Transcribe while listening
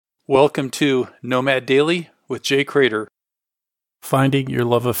Welcome to Nomad Daily with Cradeur. Finding Your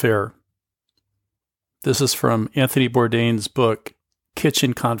Love Affair. This is from Anthony Bourdain's book,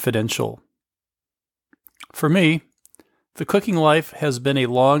 Kitchen Confidential. For me, the cooking life has been a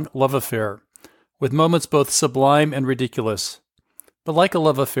long love affair, with moments both sublime and ridiculous. But like a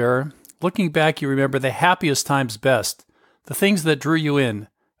love affair, looking back you remember the happiest times best, the things that drew you in,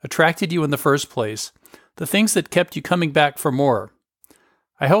 attracted you in the first place, the things that kept you coming back for more.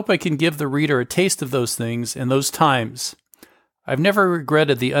 I hope I can give the reader a taste of those things and those times. I've never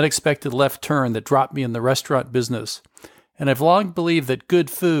regretted the unexpected left turn that dropped me in the restaurant business, and I've long believed that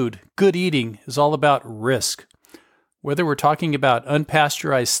good food, good eating, is all about risk. Whether we're talking about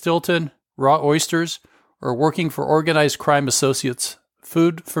unpasteurized Stilton, raw oysters, or working for organized crime associates,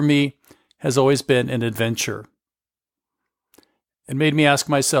 food, for me, has always been an adventure. It made me ask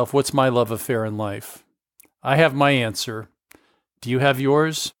myself, what's my love affair in life? I have my answer. Do you have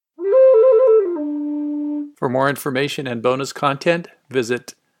yours? For more information and bonus content,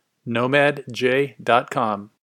 visit nomadj.com.